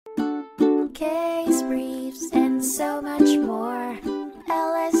case briefs, and so much more.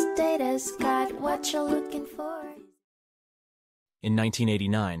 LSData's got what you're looking for. In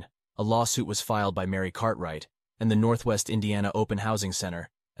 1989, a lawsuit was filed by Mary Cartwright and the Northwest Indiana Open Housing Center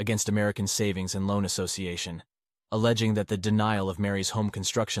against American Savings and Loan Association, alleging that the denial of Mary's home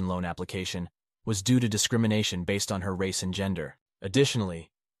construction loan application was due to discrimination based on her race and gender. Additionally,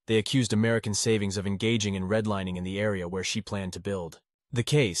 they accused American Savings of engaging in redlining in the area where she planned to build. The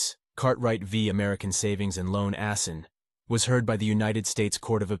case, Cartwright v. American Savings and Loan Assin, was heard by the United States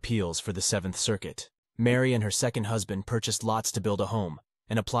Court of Appeals for the Seventh Circuit. Mary and her second husband purchased lots to build a home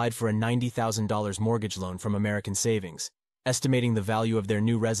and applied for a $90,000 mortgage loan from American Savings, estimating the value of their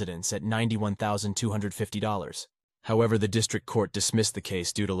new residence at $91,250. However, the district court dismissed the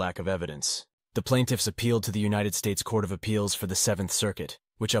case due to lack of evidence. The plaintiffs appealed to the United States Court of Appeals for the Seventh Circuit,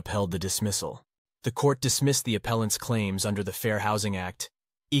 which upheld the dismissal. The court dismissed the appellant's claims under the Fair Housing Act,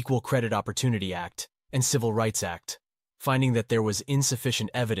 Equal Credit Opportunity Act, and Civil Rights Act, finding that there was insufficient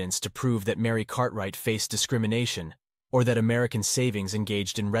evidence to prove that Mary Cartwright faced discrimination or that American Savings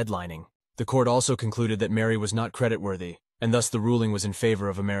engaged in redlining. The court also concluded that Mary was not creditworthy, and thus the ruling was in favor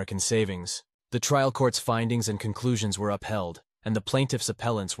of American Savings. The trial court's findings and conclusions were upheld, and the plaintiff's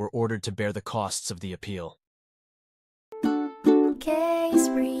appellants were ordered to bear the costs of the appeal. Case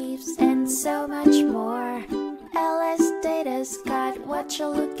briefs, and so much more. LSData's got what you're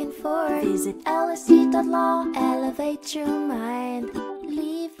looking for. Visit lsd.law, elevate your mind.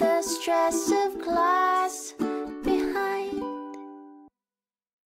 Leave the stress of class.